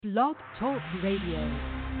Blog Talk Radio.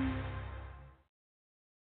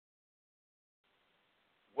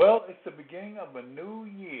 Well, it's the beginning of a new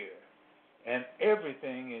year, and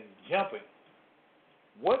everything is jumping.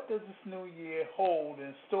 What does this new year hold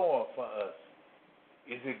in store for us?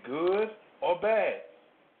 Is it good or bad?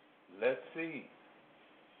 Let's see.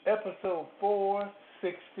 Episode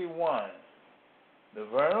 461, the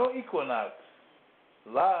Vernal Equinox,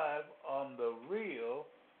 live on the Real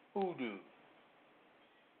Hoodoo.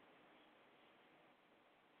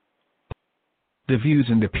 The views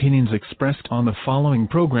and opinions expressed on the following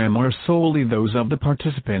program are solely those of the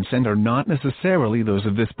participants and are not necessarily those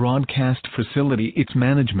of this broadcast facility, its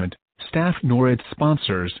management, staff, nor its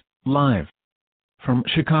sponsors. Live from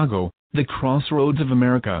Chicago, the crossroads of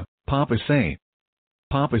America, Papa Say.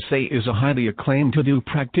 Papa Say is a highly acclaimed hoodoo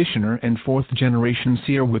practitioner and fourth-generation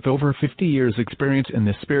seer with over 50 years' experience in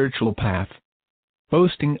the spiritual path.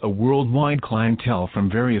 Boasting a worldwide clientele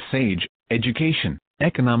from various age, education,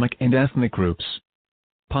 economic and ethnic groups.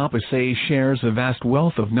 Papa Say shares a vast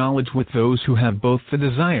wealth of knowledge with those who have both the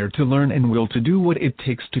desire to learn and will to do what it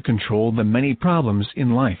takes to control the many problems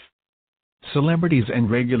in life. Celebrities and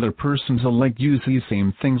regular persons alike use these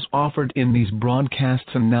same things offered in these broadcasts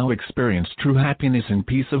and now experience true happiness and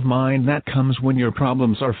peace of mind that comes when your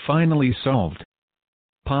problems are finally solved.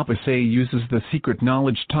 Papa Say uses the secret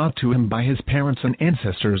knowledge taught to him by his parents and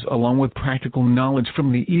ancestors along with practical knowledge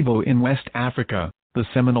from the Igbo in West Africa, the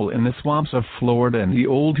Seminole in the swamps of Florida and the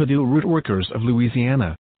old hoodoo root workers of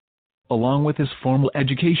Louisiana. Along with his formal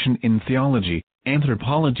education in theology,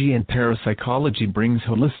 anthropology and parapsychology brings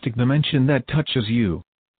holistic dimension that touches you.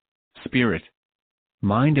 Spirit,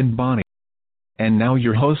 mind and body. And now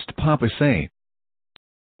your host Papa Say.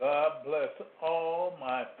 God bless all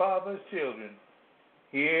my father's children,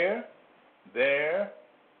 here, there,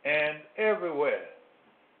 and everywhere.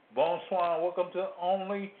 Bonsoir, welcome to the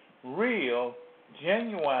only real,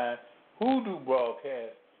 genuine hoodoo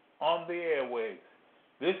broadcast on the airwaves.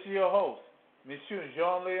 This is your host, Monsieur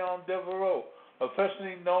Jean-Leon Devereaux,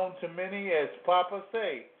 affectionately known to many as Papa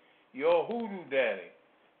Say, your hoodoo daddy,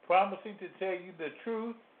 promising to tell you the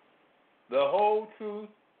truth, the whole truth,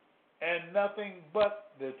 and nothing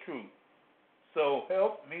but the truth. So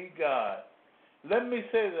help me God. Let me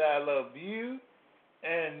say that I love you,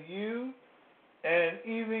 and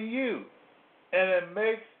even you, and it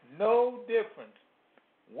makes no difference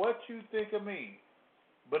what you think of me,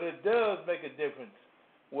 but it does make a difference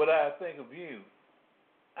what I think of you.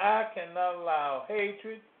 I cannot allow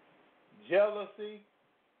hatred, jealousy,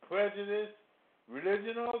 prejudice,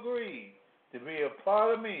 religion, or greed to be a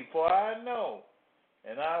part of me, for I know,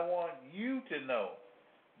 and I want you to know,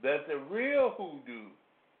 that the real hoodoo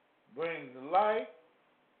brings light,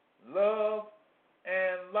 love,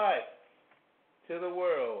 and life to the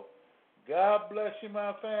world. God bless you,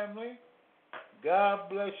 my family. God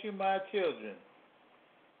bless you, my children.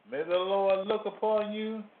 May the Lord look upon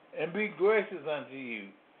you and be gracious unto you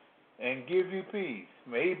and give you peace.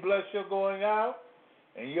 May He bless your going out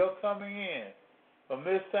and your coming in from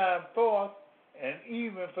this time forth and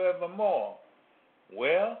even forevermore.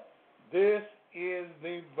 Well, this is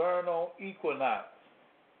the Vernal Equinox.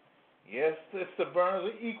 Yes, it's the Vernal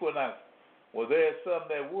Equinox. Well, there's some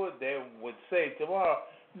that would say tomorrow,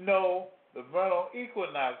 no, the Vernal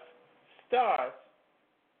Equinox starts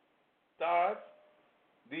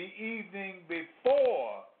the evening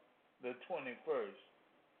before the 21st.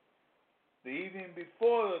 The evening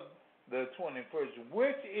before the 21st,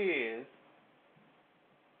 which is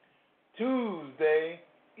Tuesday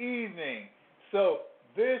evening. So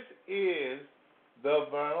this is the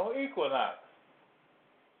Vernal Equinox.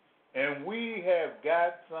 And we have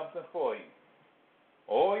got something for you.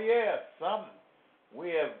 Oh, yeah, something.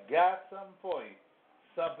 We have got something for you.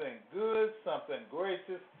 Something good, something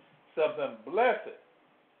gracious, something blessed.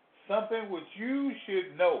 Something which you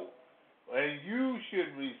should know and you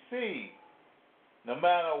should receive no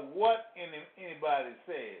matter what anybody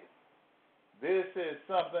says. This is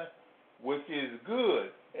something which is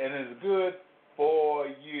good and is good for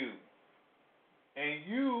you. And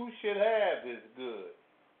you should have this good.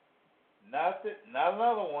 Not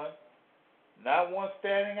another one. Not one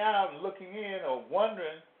standing out and looking in or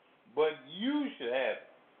wondering, but you should have it.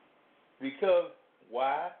 Because,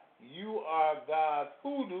 why? You are God's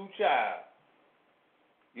hoodoo child.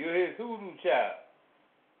 You're His hoodoo child.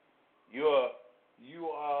 You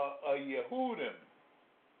are a Yehudim.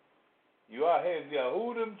 You are His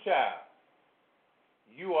Yehudim child.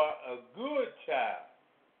 You are a good child.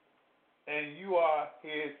 And you are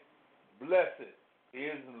His blessed,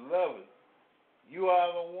 His beloved. You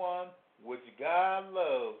are the one which God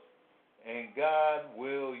loves and God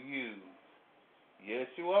will use. Yes,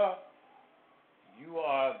 you are. You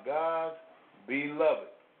are God's beloved.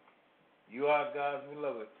 You are God's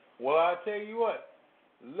beloved. Well, I tell you what.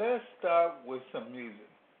 Let's start with some music.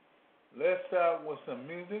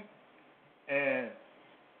 And,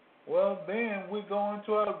 well, then we go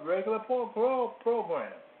into our regular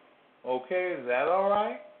program. Okay, is that all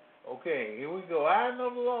right? Okay, here we go. I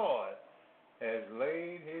know the Lord has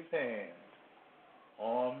laid his hands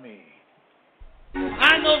on me.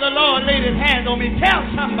 I know the Lord laid his hands on me. Tell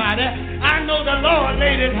somebody, I know the Lord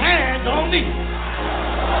laid his hands on me.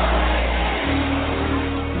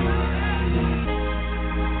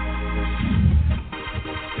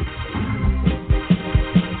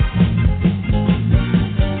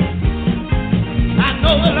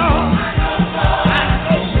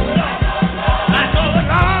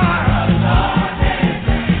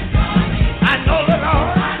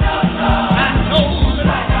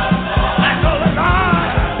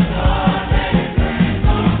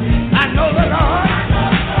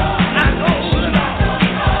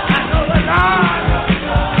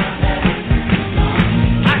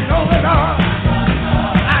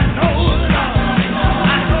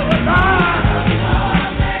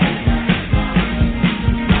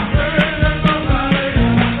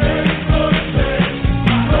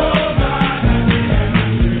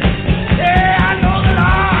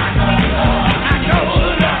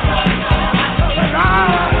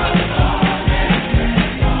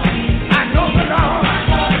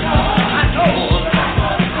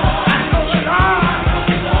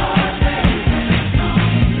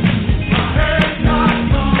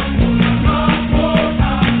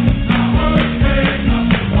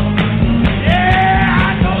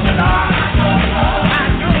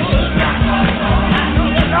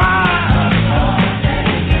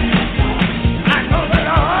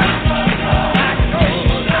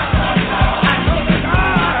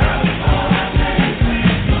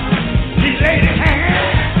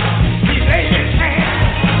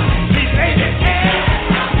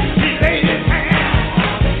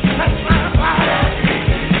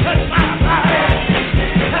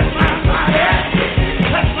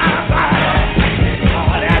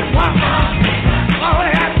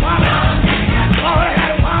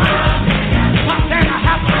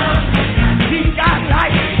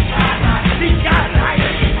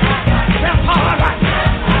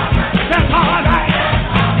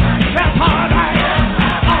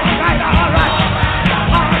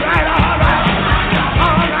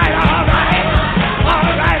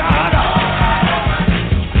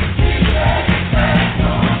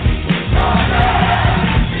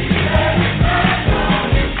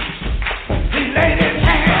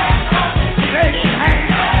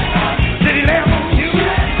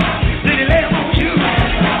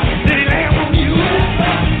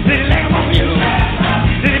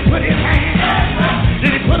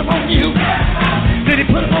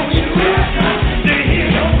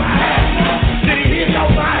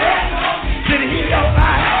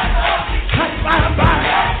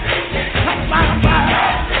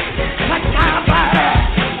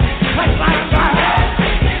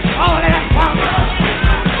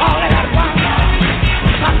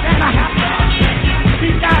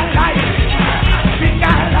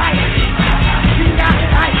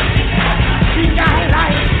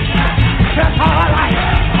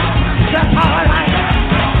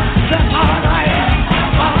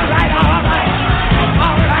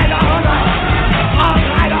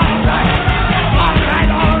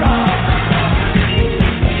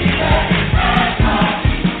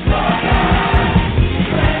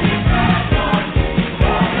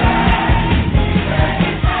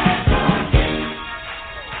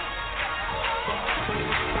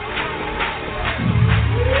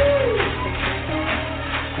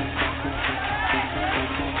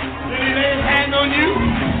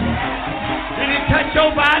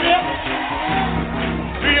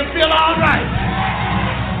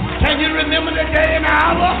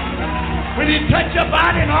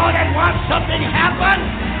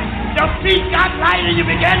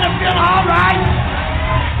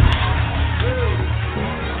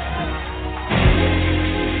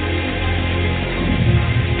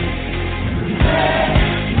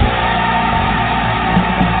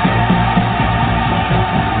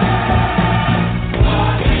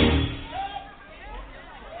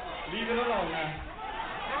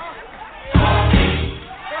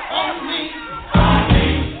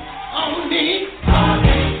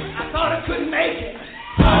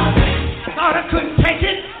 I thought I couldn't take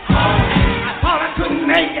it. I thought I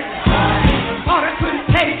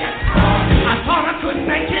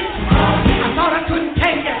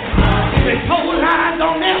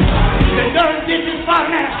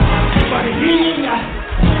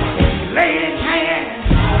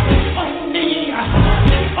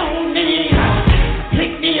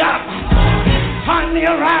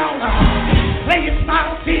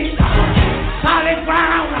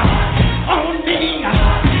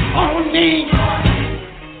need.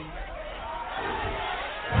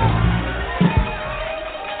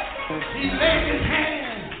 He laid his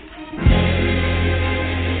hand.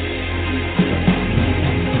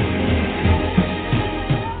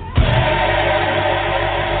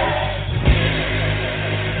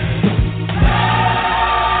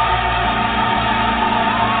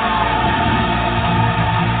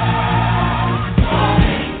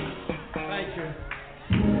 Thank you.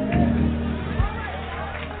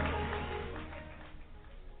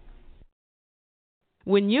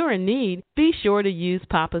 When you're in need, be sure to use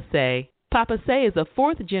Papa Say. Papa Say is a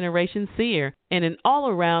fourth-generation seer and an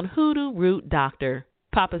all-around hoodoo root doctor.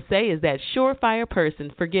 Papa Say is that surefire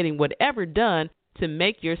person for getting whatever done to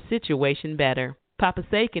make your situation better. Papa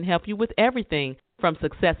Say can help you with everything from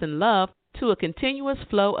success in love to a continuous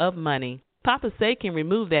flow of money. Papa Say can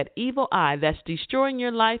remove that evil eye that's destroying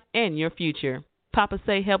your life and your future. Papa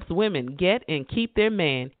Say helps women get and keep their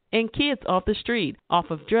man and kids off the street,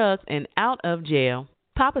 off of drugs, and out of jail.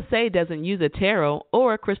 Papa Say doesn't use a tarot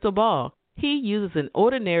or a crystal ball. He uses an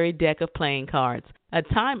ordinary deck of playing cards, a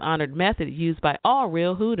time-honored method used by all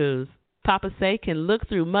real hoodoos. Papa Say can look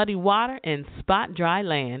through muddy water and spot dry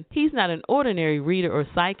land. He's not an ordinary reader or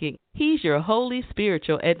psychic. He's your holy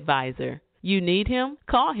spiritual advisor. You need him?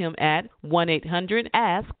 Call him at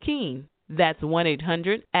 1-800-ASK-KEEN. That's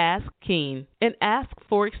 1-800-ASK-KEEN. And ask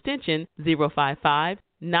for extension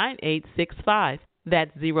 055-9865.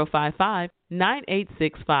 That's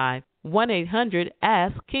 055-9865.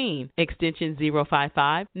 1-800-ASK-KEEN. Extension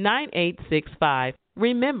 055-9865.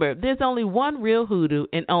 Remember, there's only one real hoodoo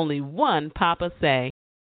and only one Papa Say.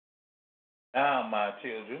 Now, my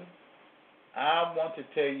children, I want to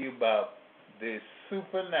tell you about this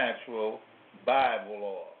supernatural Bible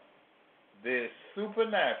oil. This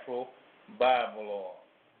supernatural Bible oil.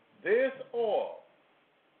 This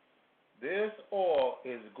oil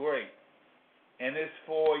is great, and it's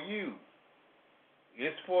for you.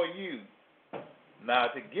 It's for you. Now,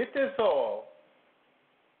 to get this oil,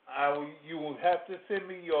 you will have to send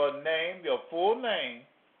me your name, your full name,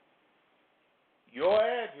 your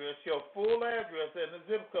address, your full address and the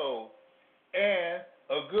zip code, and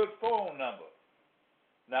a good phone number.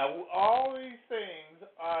 Now, all these things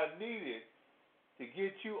are needed to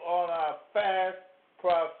get you on our fast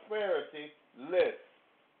prosperity list.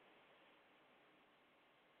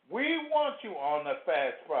 We want you on the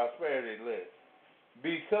fast prosperity list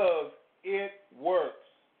because it works.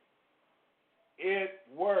 It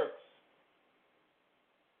works.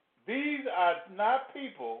 These are not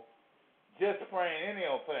people just praying any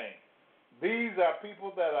old thing. These are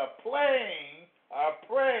people that are praying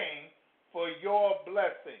for your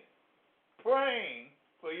blessing, praying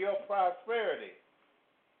for your prosperity.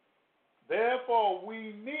 Therefore,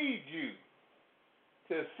 we need you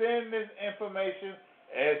to send this information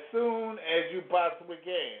as soon as you possibly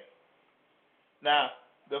can. Now,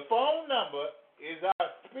 the phone number is our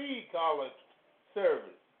speed calling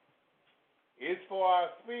service. It's for our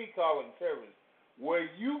speed calling service, where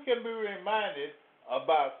you can be reminded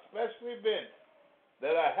about special events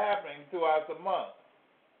that are happening throughout the month.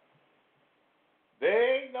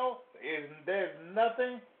 There's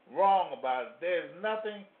nothing wrong about it. There's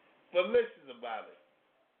nothing malicious about it.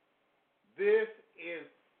 This is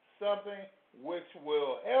something which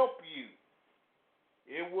will help you.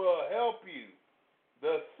 It will help you.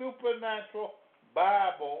 The supernatural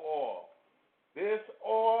Bible oil. This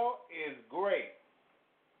oil is great.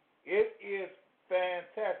 It is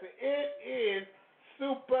fantastic. It is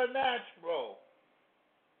supernatural.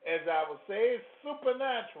 As I would say, it's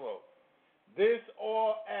supernatural. This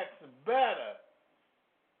oil acts better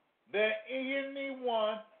than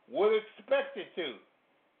anyone would expect it to.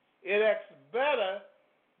 It acts better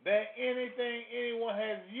than anything anyone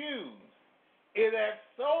has used. It acts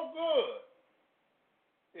so good.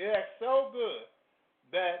 It acts so good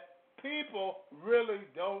that people really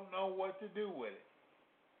don't know what to do with it.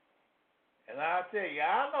 And I'll tell you,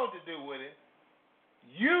 I know what to do with it.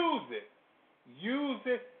 Use it. Use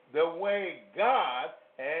it the way God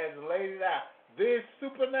has laid it out. This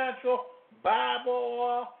supernatural Bible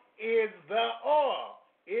oil is the oil.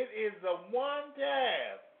 It is the one to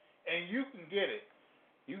have. And you can get it.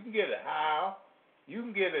 You can get it how? You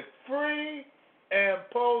can get it free and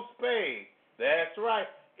postpaid. That's right.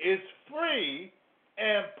 It's free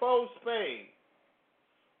and postpaid.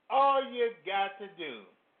 All you got to do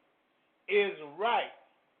is write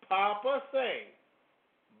Papa Say,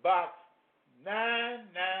 Box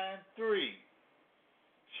 993,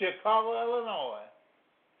 Chicago, Illinois,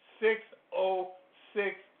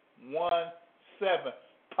 60617.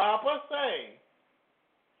 Papa Say,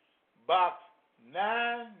 Box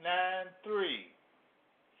 993,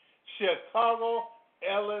 Chicago,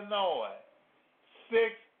 Illinois,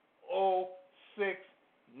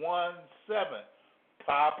 60617.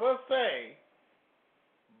 Papa Say,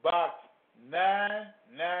 Box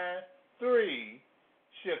 993,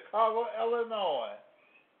 Chicago, Illinois,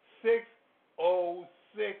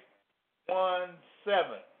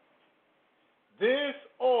 60617. This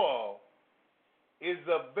oil is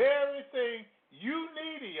the very thing you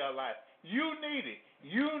need in your life. You need it.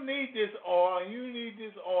 You need this oil. You need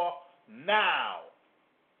this oil now.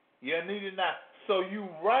 You need it now. So you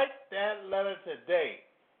write that letter today.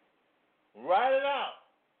 Write it out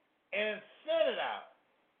and send it out.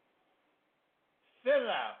 Send it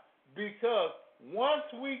out. Because once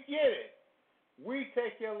we get it, we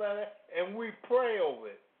take your letter and we pray over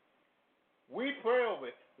it. We pray over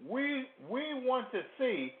it. We want to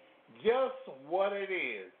see just what it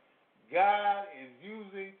is God is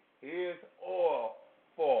using his oil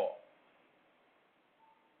for.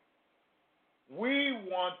 We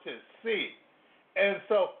want to see it. And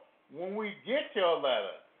so when we get your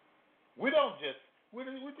letter, we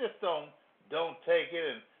just don't take it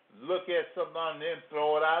and look at something and then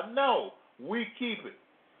throw it out. No, we keep it.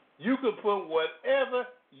 You can put whatever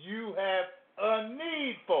you have a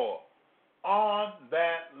need for on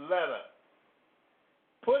that letter.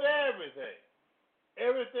 Put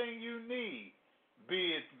everything you need,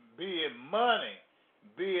 be it money,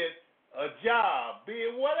 be it a job, be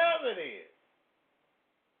it whatever it is.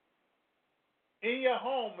 In your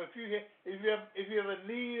home, if you have a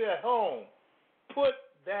need at home, put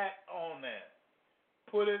that on there.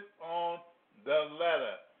 Put it on the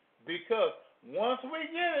letter. Because once we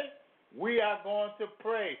get it, we are going to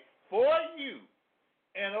pray for you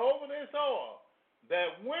and over this oil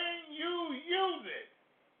that when you use it,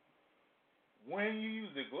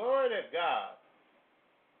 glory to God,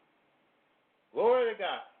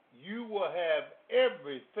 you will have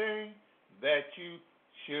everything that you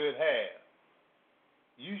should have.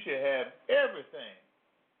 You should have everything.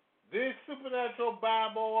 This supernatural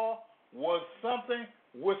Bible oil was something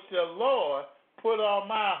which the Lord put on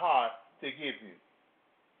my heart to give you.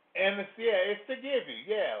 And it's to give you.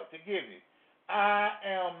 Yeah, to give you. I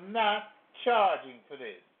am not charging for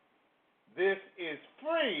this. This is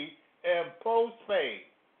free and postpaid.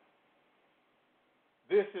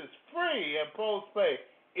 This is free and postpaid.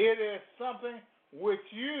 It is something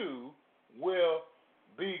which you will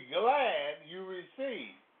be glad you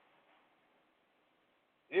received.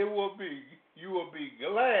 You will be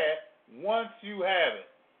glad once you have it.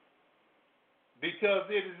 Because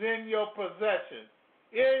it is in your possession.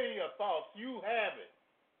 In your thoughts, you have it.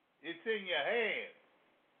 It's in your hand.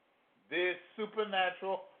 This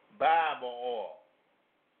supernatural Bible oil.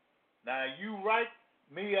 Now you write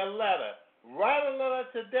me a letter. Write a letter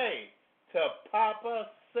today to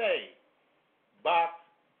Papa Say, Box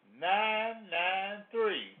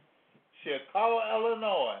 993, Chicago,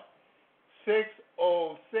 Illinois,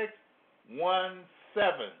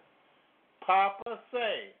 60617. Papa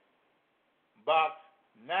Say, Box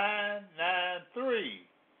 993,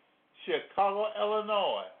 Chicago,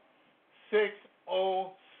 Illinois,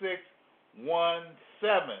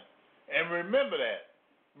 60617. And remember that.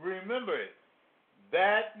 Remember it.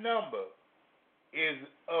 That number is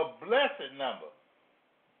a blessed number.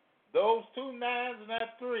 Those 2 9s and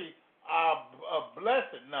that 3 are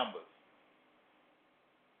blessed numbers.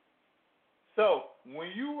 So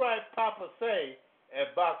when you write Papa Say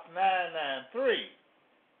at Box 993,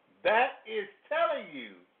 that is telling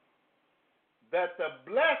you that the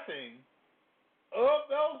blessing of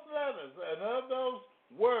those letters and of those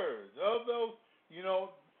words, of those,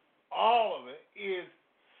 all of it is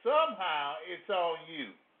somehow it's on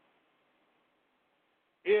you.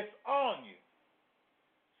 It's on you.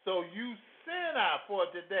 So you send out for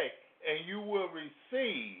it today, and you will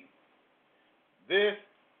receive this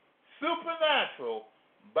supernatural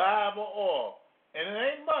Bible oil. And it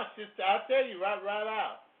ain't much. I'll tell you right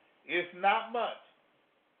out. It's not much.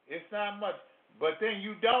 It's not much. But then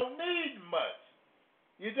you don't need much.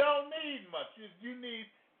 You don't need much. You need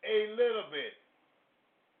a little bit.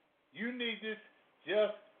 You need this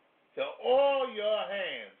just to oil your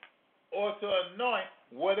hands or to anoint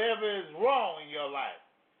whatever is wrong in your life.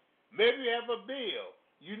 Maybe you have a bill.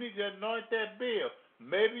 You need to anoint that bill.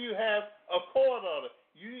 Maybe you have a court order.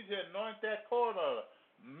 You need to anoint that court order.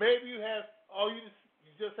 Maybe you have, you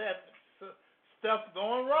just have stuff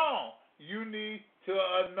going wrong. You need to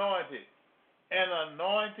anoint it. And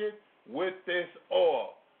anoint it with this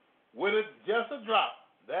oil. With just a drop.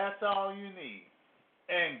 That's all you need.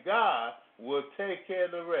 And God will take care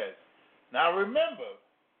of the rest. Now remember,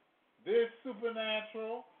 this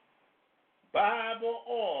supernatural Bible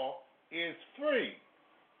oil is free.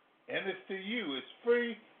 And minister to you. It's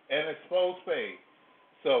free and it's post-paid.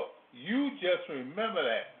 So you just remember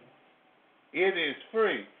that. It is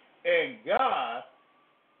free. And God,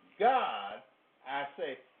 I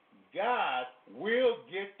say, God will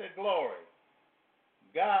get the glory.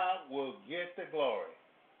 God will get the glory.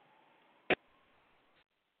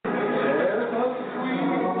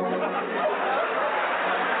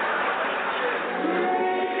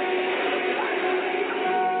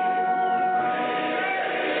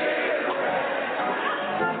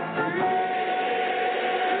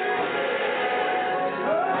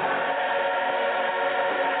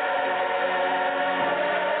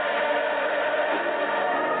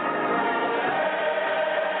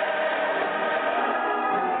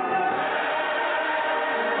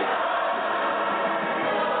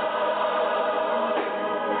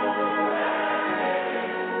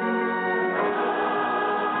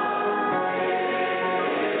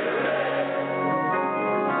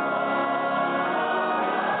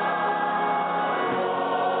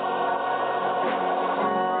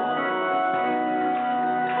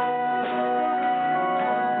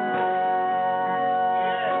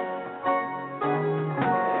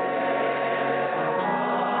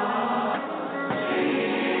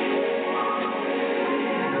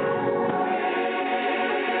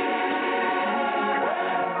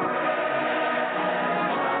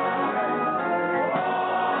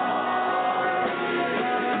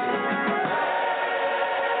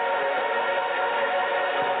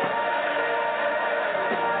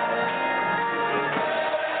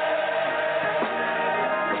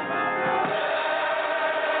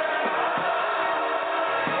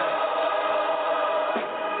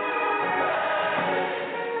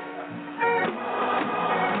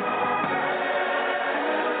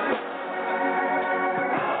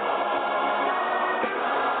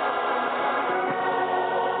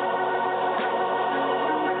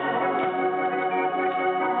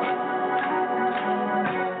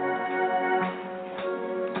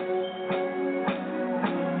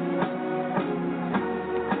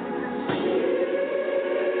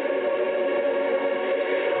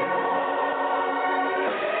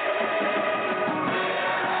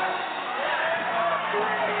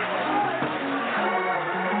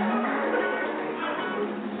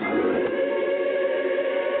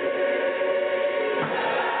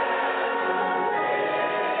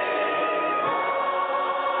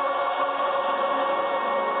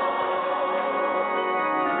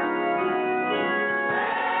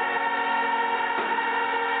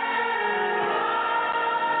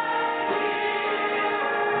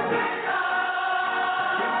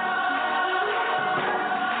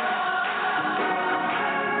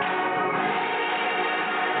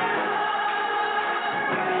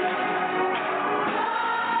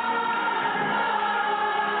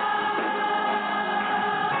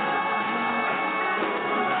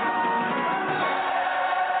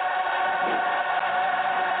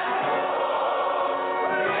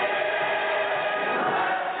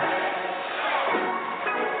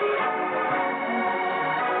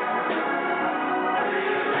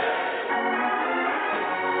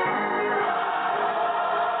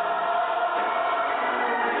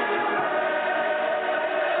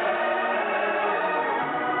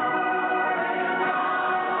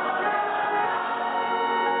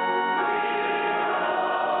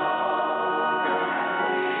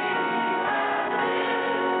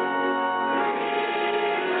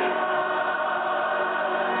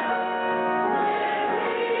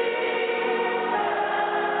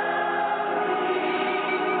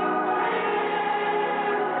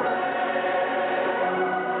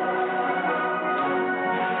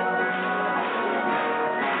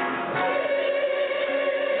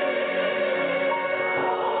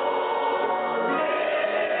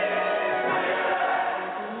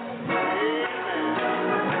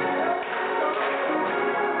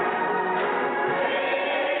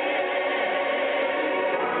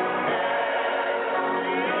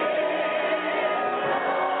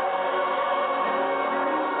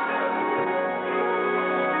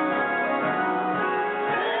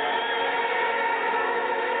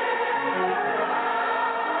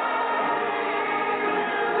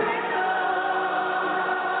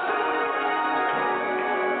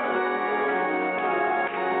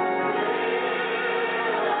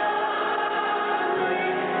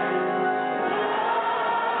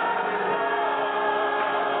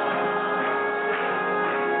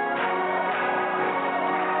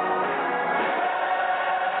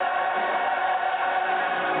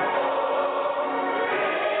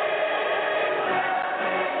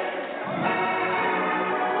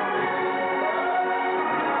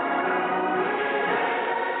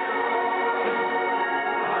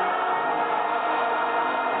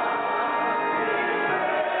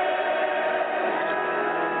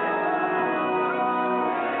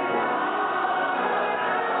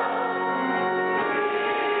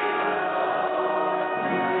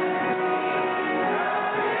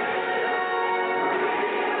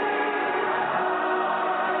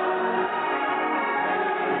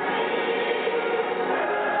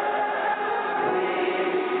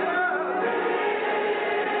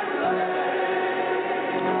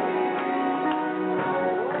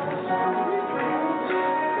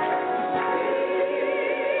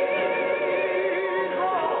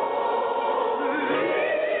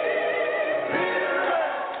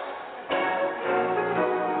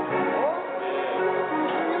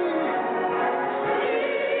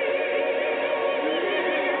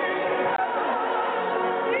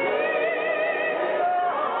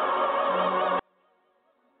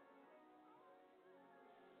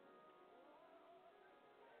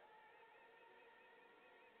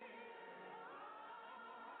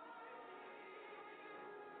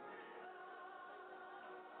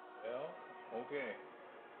 Okay.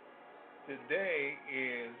 Today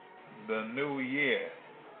is the new year.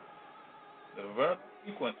 The Vernal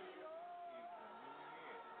Equinox is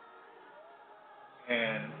the new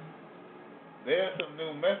year. And there are some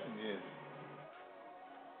new messages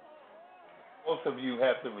most of you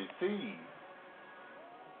have to receive.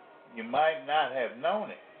 You might not have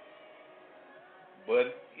known it,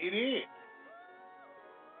 but it is.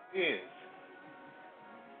 It is.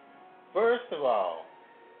 First of all,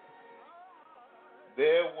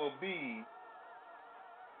 there will be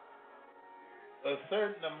a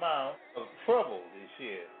certain amount of trouble this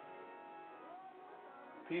year.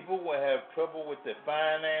 People will have trouble with their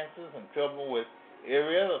finances and trouble with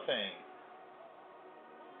every other thing.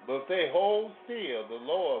 But if they hold still, the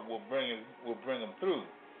Lord will bring them through.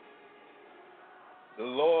 The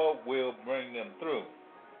Lord will bring them through.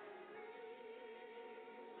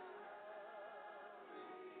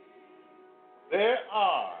 There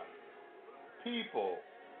are people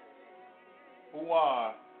who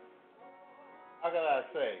are, how can I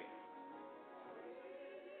say,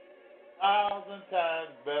 1,000 times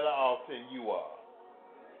better off than you are.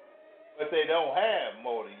 But they don't have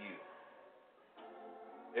more than you.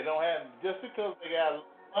 They don't have, just because they got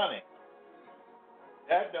money,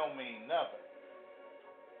 that don't mean nothing.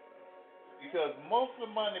 Because most of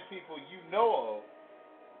the money people you know of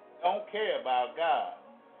don't care about God.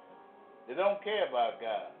 They don't care about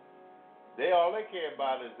God. All they care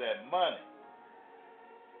about is that money.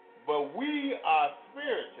 But we are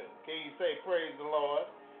spiritual. Can you say praise the Lord?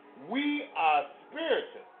 We are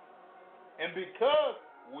spiritual. And because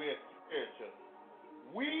we're spiritual,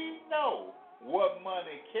 we know what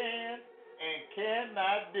money can and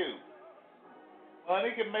cannot do.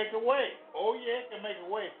 Money can make a way. Oh, yeah, it can make a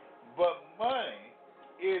way. But money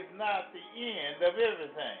is not the end of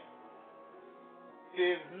everything. It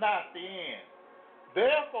is not the end.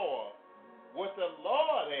 Therefore, what the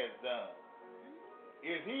Lord has done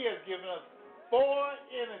is He has given us 4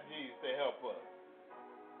 energies to help us.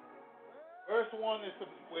 First one is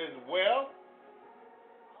wealth.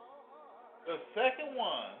 The second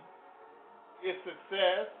one is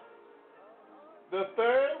success. The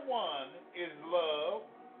third one is love.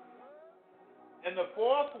 And the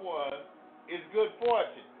fourth one is good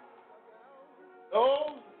fortune.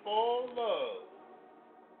 Those 4 loves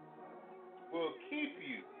will keep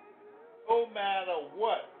you no matter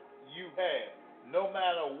what you have, no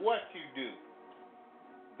matter what you do.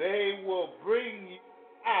 They will bring you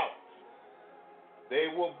out. They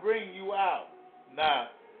will bring you out. Now,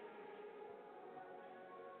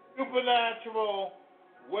 supernatural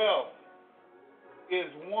wealth is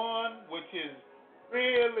one which is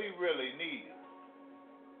really, really needed.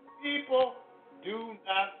 People do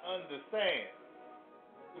not understand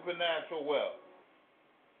supernatural wealth.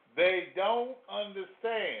 They don't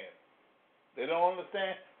understand. They don't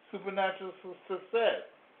understand supernatural success.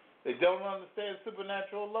 They don't understand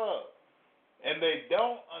supernatural love. And they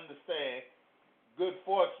don't understand good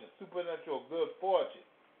fortune, supernatural good fortune.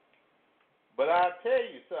 But I'll tell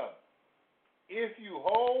you something. If you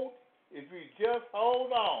just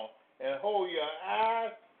hold on and hold your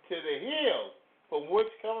eyes to the hills from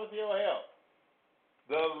which cometh your help,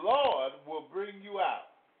 the Lord will bring you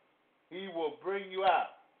out. He will bring you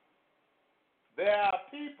out. There are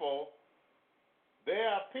people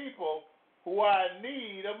who are in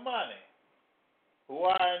need of money. Who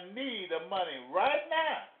are in need of money right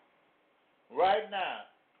now. Right now.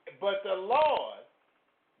 But the Lord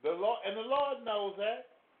knows that.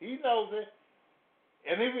 He knows it.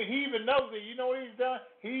 And he even knows it. You know what He's done?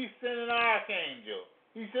 He sent an archangel.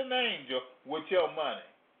 He sent an angel with your money.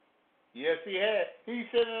 Yes, He has. He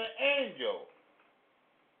sent an angel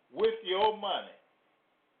with your money.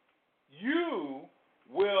 You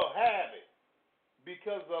will have it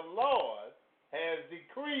because the Lord has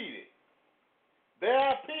decreed it. There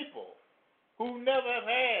are people who never have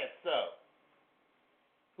had stuff,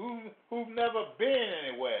 who've never been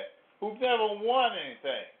anywhere, who've never won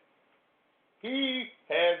anything. He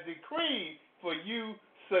has decreed for you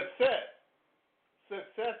success.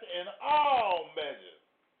 Success in all measures.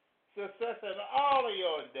 Success in all of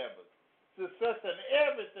your endeavors. Success in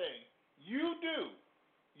everything you do.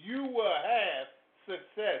 You will have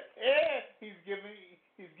success. And He's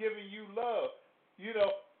giving you love. You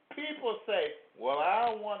know, people say, well, I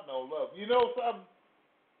don't want no love. You know something?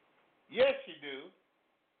 Yes, you do.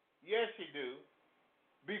 Yes, you do.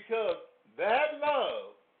 Because that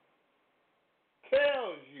love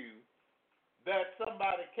tells you that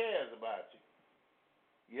somebody cares about you.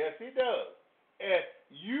 Yes, He does. And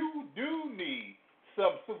you do need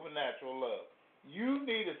some supernatural love. You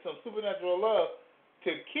needed some supernatural love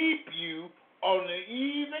to keep you on an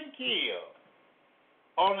even keel.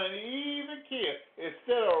 on an even keel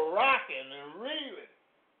instead of rocking and reeling.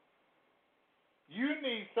 You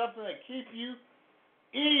need something to keep you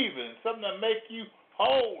even, something to make you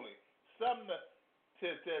holy, something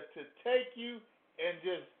to take you and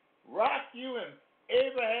just rock you in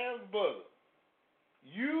Abraham's bosom.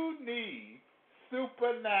 You need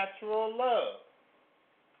supernatural love.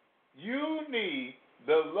 You need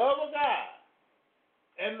the love of God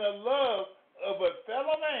and the love of a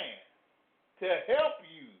fellow man to help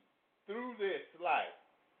you through this life.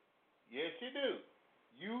 Yes, you do.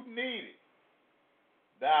 You need it.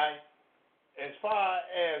 Now, as far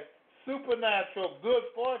as supernatural good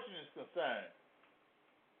fortune is concerned,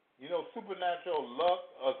 you know, supernatural luck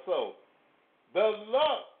or so. The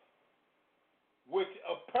luck which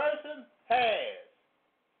a person has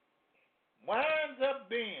winds up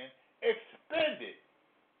being expended.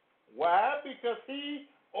 Why? Because he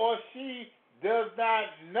or she does not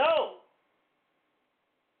know.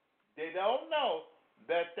 They don't know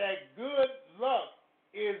that good luck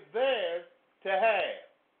is theirs to have.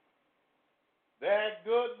 That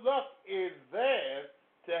good luck is theirs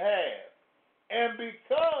to have. And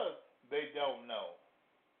because they don't know,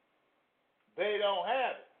 they don't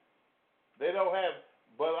have it. They don't have it.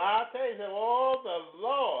 But I'll tell you, the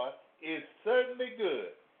Lord is certainly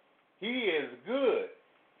good. He is good.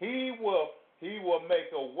 He will make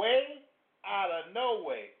a way out of no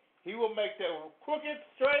way. He will make the crooked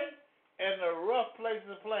straight and the rough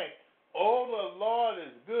places plain. Oh, the Lord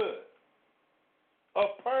is good. A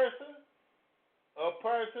person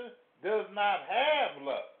does not have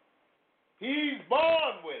luck. He's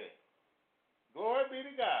born with it. Glory be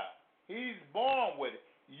to God. He's born with it.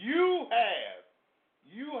 You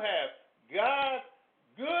have God's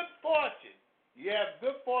good fortune. You have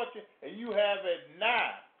good fortune, and you have it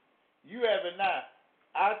now. You have it now.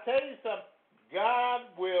 I'll tell you something. God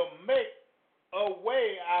will make a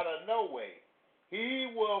way out of no way. He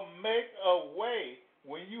will make a way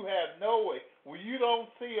when you have no way. When you don't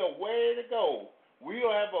see a way to go. We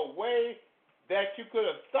don't have a way that you could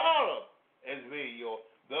have thought of as being yours.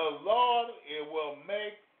 The Lord, it will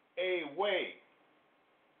make a way.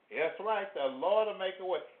 That's right. The Lord will make a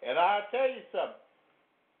way. And I'll tell you something.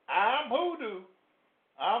 I'm hoodoo,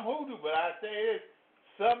 but I say this.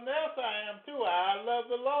 Something else I am too. I love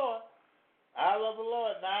the Lord. I love the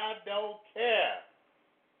Lord, and I don't care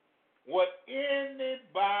what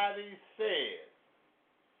anybody says.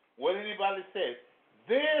 What anybody says.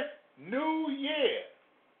 This new year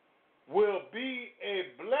will be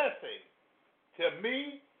a blessing to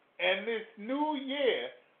me, and this new year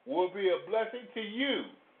will be a blessing to you,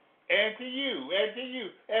 and to you, and to you,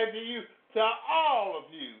 and to you, to all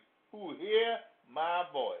of you who hear my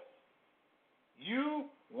voice. You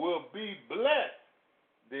will be blessed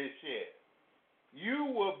this year. You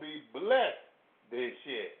will be blessed this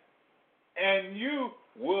year. And you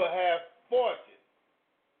will have fortune.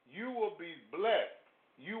 You will be blessed.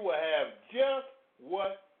 You will have just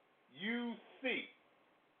what you seek.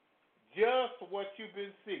 Just what you've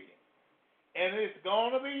been seeking. And it's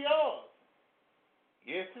going to be yours.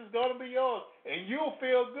 Yes, it's going to be yours. And you'll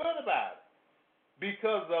feel good about it.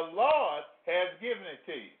 Because the Lord has given it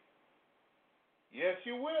to you. Yes,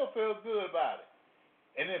 you will feel good about it.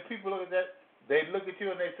 And then people look at that, they look at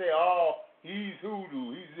you and they say, oh, he's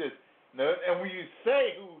hoodoo. He's just. No. And when you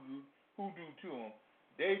say hoodoo to them,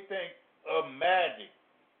 they think of magic.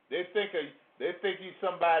 They think he's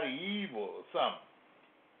somebody evil or something.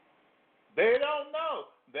 They don't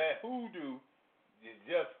know that hoodoo is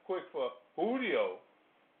just quick for Julio,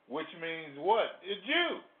 which means what? A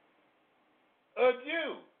Jew. A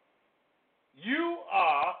Jew. You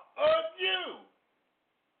are a Jew.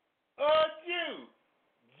 A Jew.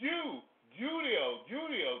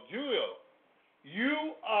 Julio.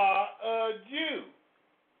 You are a Jew.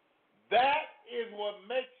 That is what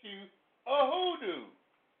makes you a hoodoo.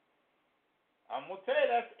 I'm going to tell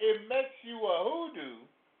you it makes you a hoodoo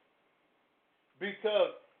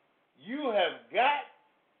because you have got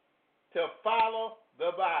to follow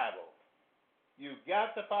the Bible. You've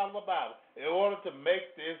got to follow the Bible in order to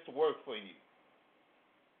make this work for you.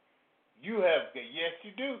 Yes,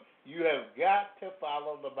 you do. You have got to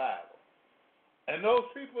follow the Bible. And those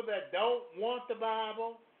people that don't want the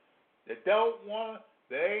Bible, that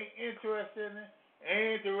ain't interested in it,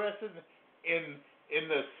 ain't interested in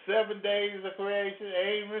the 7 days of creation,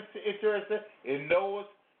 ain't interested in Noah's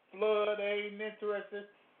flood, ain't interested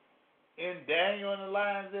in Daniel and the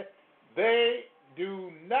lions, they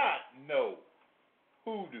do not know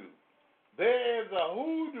hoodoo. There is a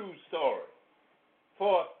hoodoo story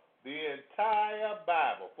for the entire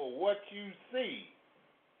Bible, for what you see.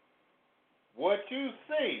 What you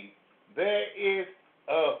see, there is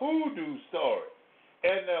a hoodoo story.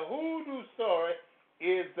 And the hoodoo story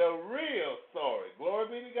is the real story. Glory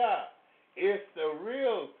be to God. It's the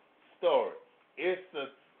real story. It's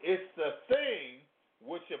the thing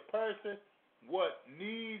which a person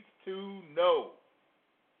needs to know.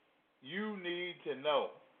 You need to know.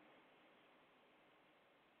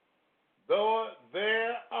 Though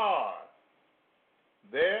there are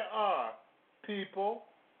people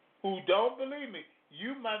who don't believe me.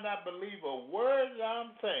 You might not believe a word that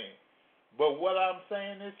I'm saying, but what I'm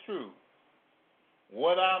saying is true.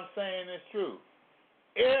 What I'm saying is true.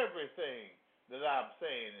 Everything that I'm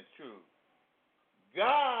saying is true.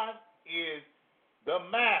 God is the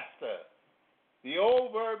master, the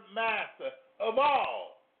overt master of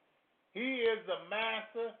all. He is the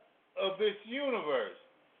master of this universe,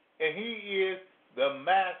 and he is the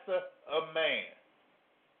master of man.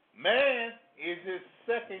 Man is his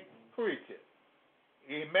second creature.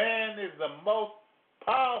 Man is the most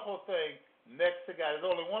powerful thing next to God. There's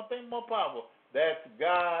only one thing more powerful. That's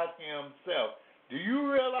God himself. Do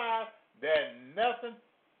you realize that nothing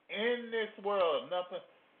in this world,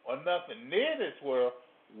 nothing near this world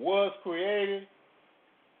was created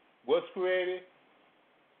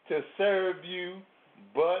to serve you,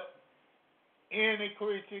 but any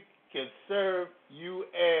creature can serve you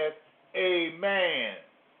as a man.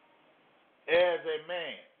 As a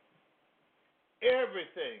man.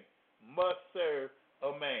 Everything must serve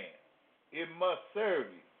a man. It must serve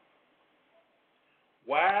you.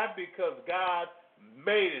 Why? Because God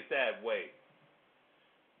made it that way.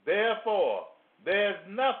 Therefore, there's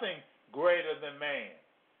nothing greater than man.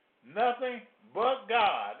 Nothing but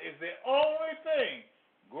God is the only thing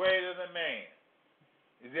greater than man.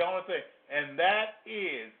 Is the only thing. And that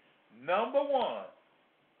is, number one,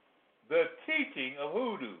 the teaching of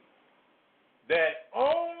hoodoo. That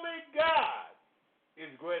only God is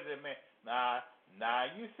greater than man. Now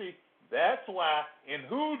you see, that's why in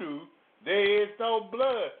hoodoo there is no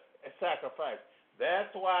blood sacrifice.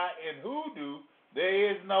 That's why in hoodoo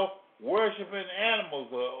there is no worshiping animals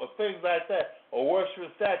or things like that, or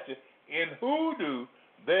worshiping statues. In hoodoo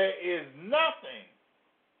there is nothing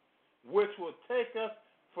which will take us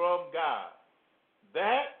from God.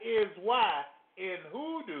 That is why in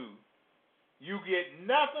hoodoo you get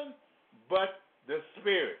nothing but the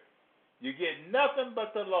Spirit. You get nothing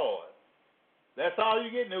but the Lord. That's all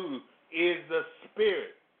you get in hoodoo is the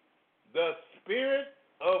Spirit. The Spirit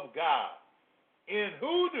of God. In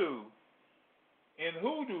hoodoo,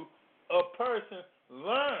 a person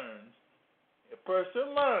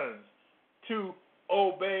learns to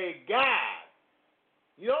obey God.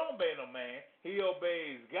 You don't obey no man. He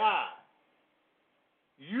obeys God.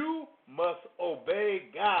 You must obey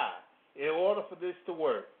God in order for this to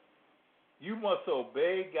work. You must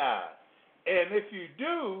obey God. And if you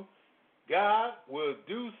do, God will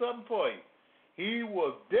do something for you. He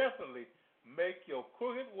will definitely make your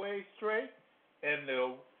crooked way straight and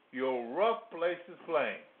your rough places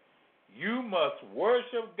plain. You must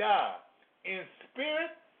worship God in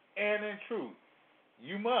spirit and in truth.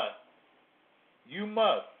 You must. You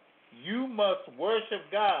must. You must worship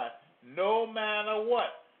God no matter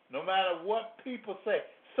what. No matter what people say.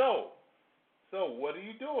 So what are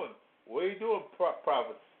you doing? What are you doing,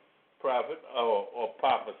 prophet or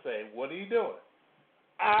Papa say? What are you doing?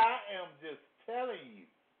 I am just telling you,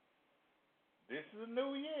 this is a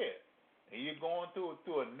new year, and you're going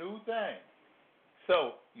through a new thing.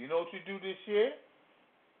 So, you know what you do this year?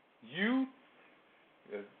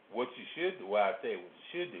 What you should do, I tell you what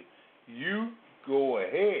you should do. You go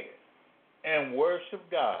ahead and worship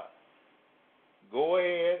God. Go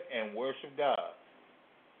ahead and worship God.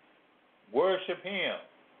 Worship Him.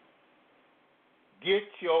 Get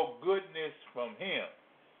your goodness from Him.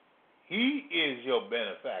 He is your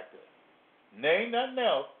benefactor. And there ain't nothing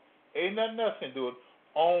else. Ain't nothing else can do it.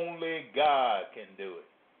 Only God can do it.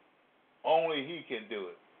 Only He can do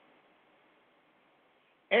it.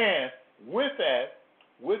 And with that,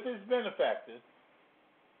 with His benefactory,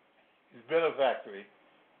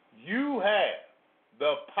 you have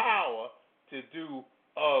the power to do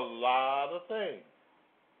a lot of things.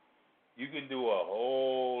 You can do a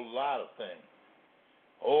whole lot of things.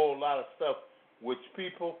 A whole lot of stuff which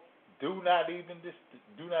people do not even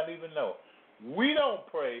know. We don't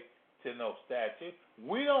pray to no statue.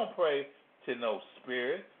 We don't pray to no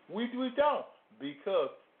spirit. We don't, because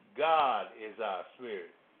God is our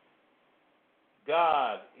spirit.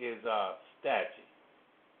 God is our statue.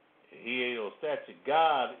 He ain't no statue.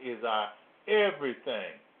 God is our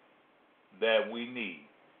everything that we need.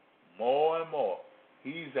 More and more.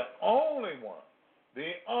 He's the only one,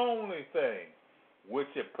 the only thing which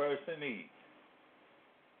a person needs.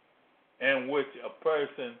 in which a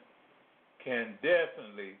person can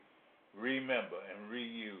definitely remember and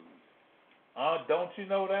reuse. Don't you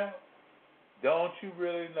know that? Don't you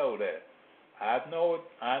really know that? I know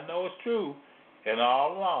it's true, and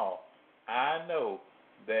all along, I know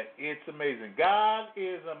that it's amazing. God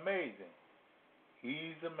is amazing.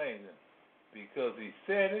 He's amazing because He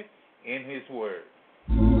said it in His Word.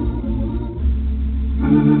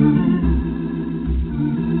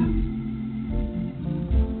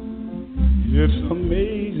 It's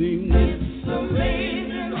amazing. It's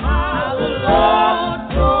amazing how the Lord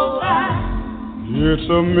provides. It's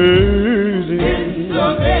amazing. It's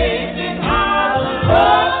amazing how the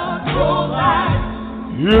Lord provides.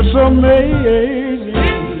 It's amazing.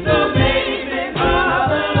 It's amazing how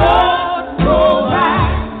the Lord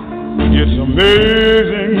provides. It's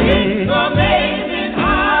amazing. It's amazing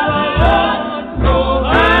how the Lord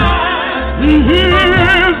provides. He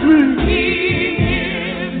hears me. He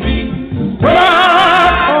hears me When I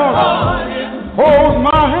call Him, hold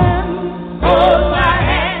my hand. hold my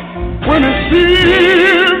hand. When He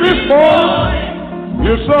sees me falling,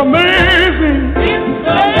 it's amazing. It's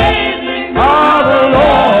amazing How the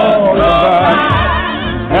Lord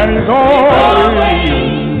provides. And He's always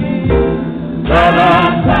by my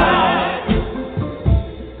side.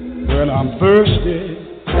 When I'm thirsty,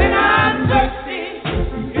 when I'm thirsty.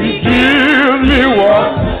 He gives me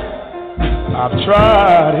water. I've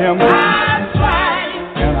tried Him, I've tried it.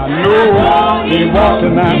 and I know He wants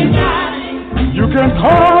tonight. You can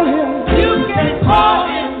call Him You can call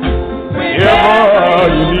Him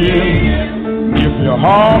whenever you need Him. If you're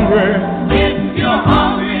hungry, if you're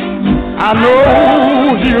hungry. I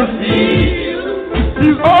know He'll feed you.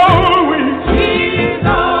 He's always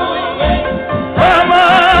by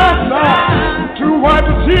my side to wipe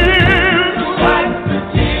the tears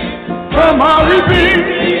from my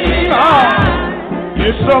weeping eyes.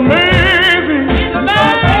 It's amazing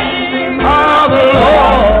how the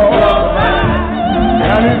Lord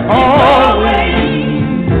and He's always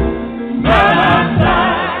by my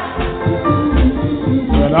side.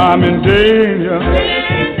 When I'm in danger,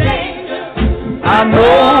 I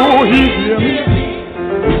know He's here.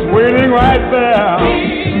 He's waiting right there.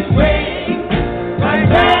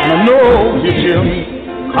 And I know He'll hear me.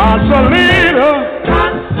 Consolator,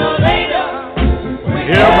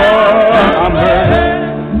 whenever I'm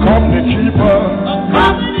hurt. Company keeper,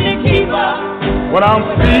 when I'm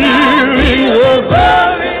feeling worried.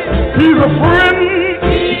 He's a friend,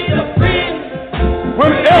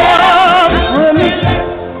 whenever I'm friendly.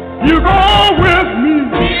 You go with me.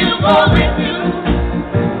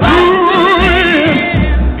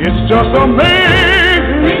 It's just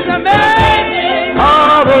amazing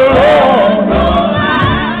how the Lord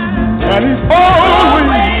and He's always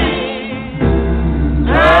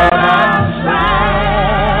by my side.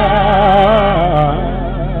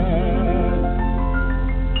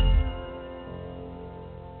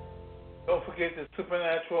 Don't forget the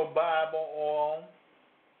Supernatural Bible oil.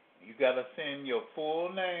 You got to send your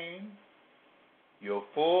full name, your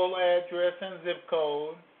full address and zip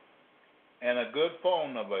code, and a good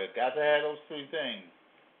phone number. Got to have those three things.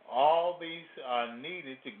 All these are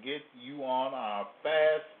needed to get you on our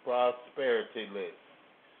Fast Prosperity list.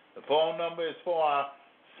 The phone number is for our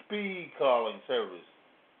speed calling service,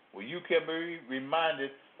 where you can be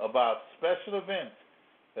reminded about special events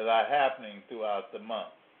that are happening throughout the month.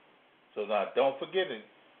 So now don't forget it.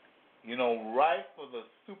 Write for the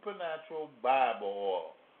Supernatural Bible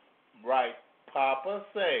oil. Write Papa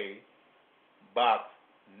Say, Box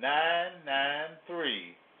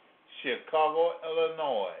 993, Chicago,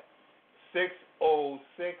 Illinois,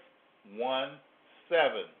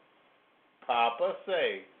 60617. Papa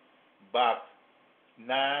Say, Box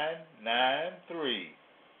 993,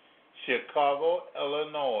 Chicago,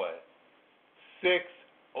 Illinois,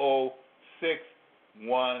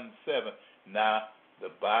 60617. Now, the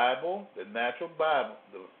Bible, the natural Bible,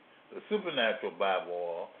 the Supernatural Bible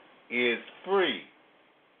oil is free.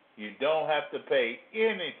 You don't have to pay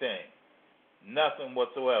anything, nothing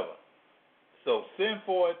whatsoever. So send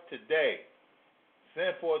for it today.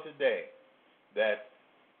 Send for it today. That's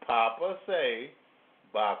Papa Say,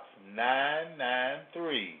 Box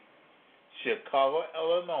 993, Chicago,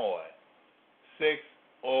 Illinois,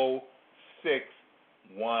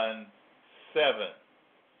 60617.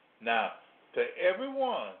 Now, to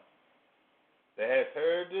everyone that has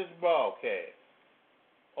heard this broadcast,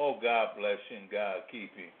 oh, God bless you and God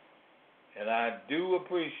keep you. And I do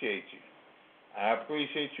appreciate you. I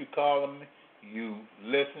appreciate you calling me. You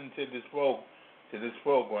listen to this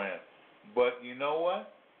program. But you know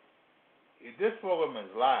what? This program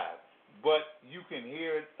is live, but you can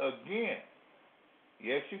hear it again.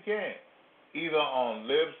 Yes, you can. either on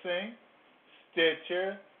Libsyn,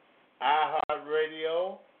 Stitcher,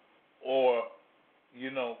 iHeartRadio, or,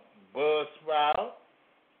 Buzzsprout,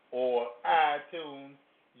 or iTunes.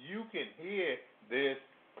 You can hear this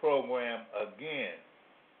program again.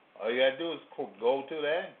 All you got to do is go to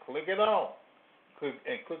that and click it on. Click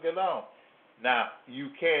it on. Now, you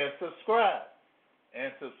can subscribe.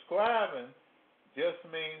 And subscribing just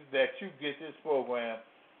means that you get this program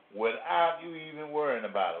without you even worrying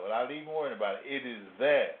about it. It is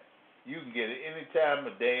there. You can get it any time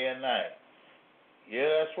of day and night. Yeah,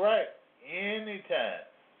 that's right. Any time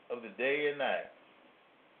of the day and night.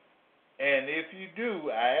 And if you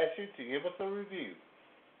do, I ask you to give us a review.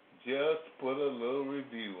 Just put a little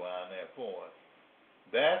review on there for us.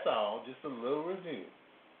 That's all, just a little review.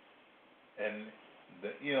 And,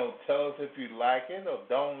 tell us if you like it or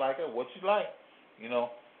don't like it, what you like.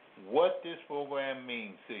 What this program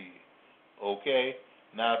means to you. Okay?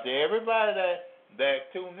 Now, to everybody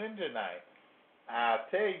that tuned in tonight, I'll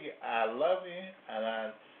tell you, I love you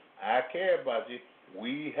and I care about you.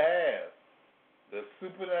 We have the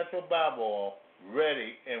Supernatural Bible oil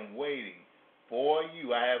ready and waiting for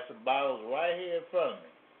you. I have some bottles right here in front of me.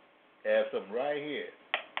 I have some right here.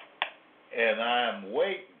 And I am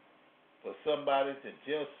waiting for somebody to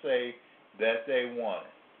just say that they want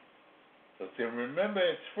it. So remember,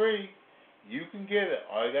 it's free. You can get it.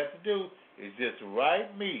 All you got to do is just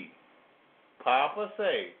write me, Papa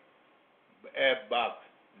Say, at box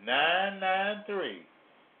 993,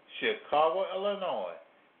 Chicago, Illinois,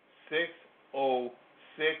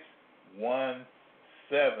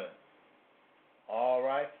 60617. All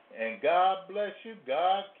right? And God bless you.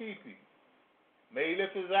 God keep you. May He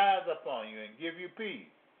lift His eyes upon you and give you peace.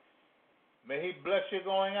 May He bless you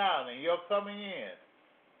going out and your coming in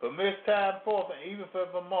from this time forth and even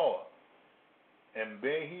forevermore. And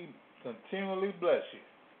may He continually bless you.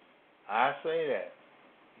 I say that.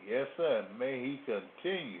 Yes, sir. May He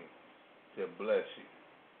continue to bless you.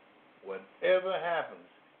 Whatever happens,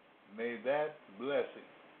 may that blessing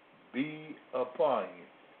be upon you.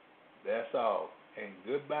 That's all. And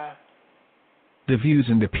goodbye. The views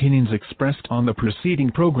and opinions expressed on the preceding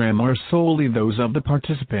program are solely those of the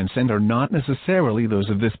participants and are not necessarily those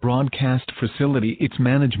of this broadcast facility, its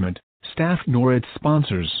management, staff, nor its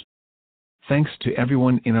sponsors. Thanks to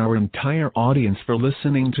everyone in our entire audience for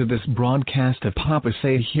listening to this broadcast of Papa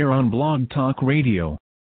Say here on Blog Talk Radio.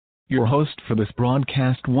 Your host for this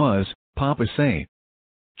broadcast was Papa Say.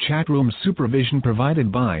 Chatroom supervision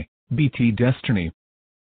provided by BT Destiny.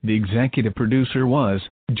 The executive producer was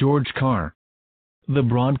George Carr. The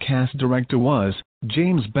broadcast director was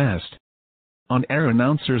James Best. On-air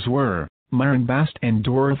announcers were Myron Bast and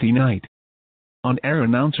Dorothy Knight. On-air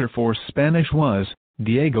announcer for Spanish was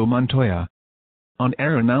Diego Montoya.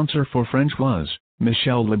 On-air announcer for French was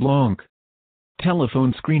Michelle LeBlanc.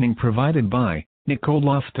 Telephone screening provided by Nicole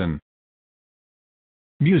Lofton.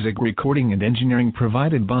 Music recording and engineering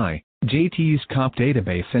provided by JT's Cop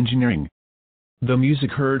Database Engineering. The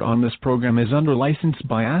music heard on this program is under license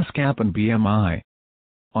by ASCAP and BMI.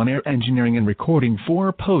 On-air engineering and recording for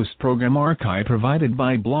post-program archive provided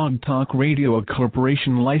by Blog Talk Radio, a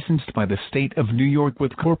corporation licensed by the state of New York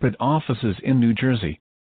with corporate offices in New Jersey.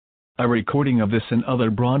 A recording of this and other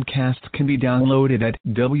broadcasts can be downloaded at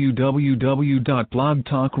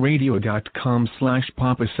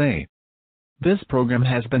www.blogtalkradio.com/papasay. This program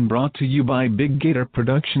has been brought to you by Big Gator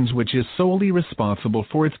Productions, which is solely responsible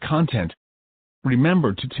for its content.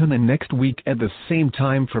 Remember to tune in next week at the same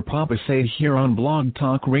time for Papa Say here on Blog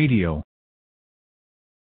Talk Radio.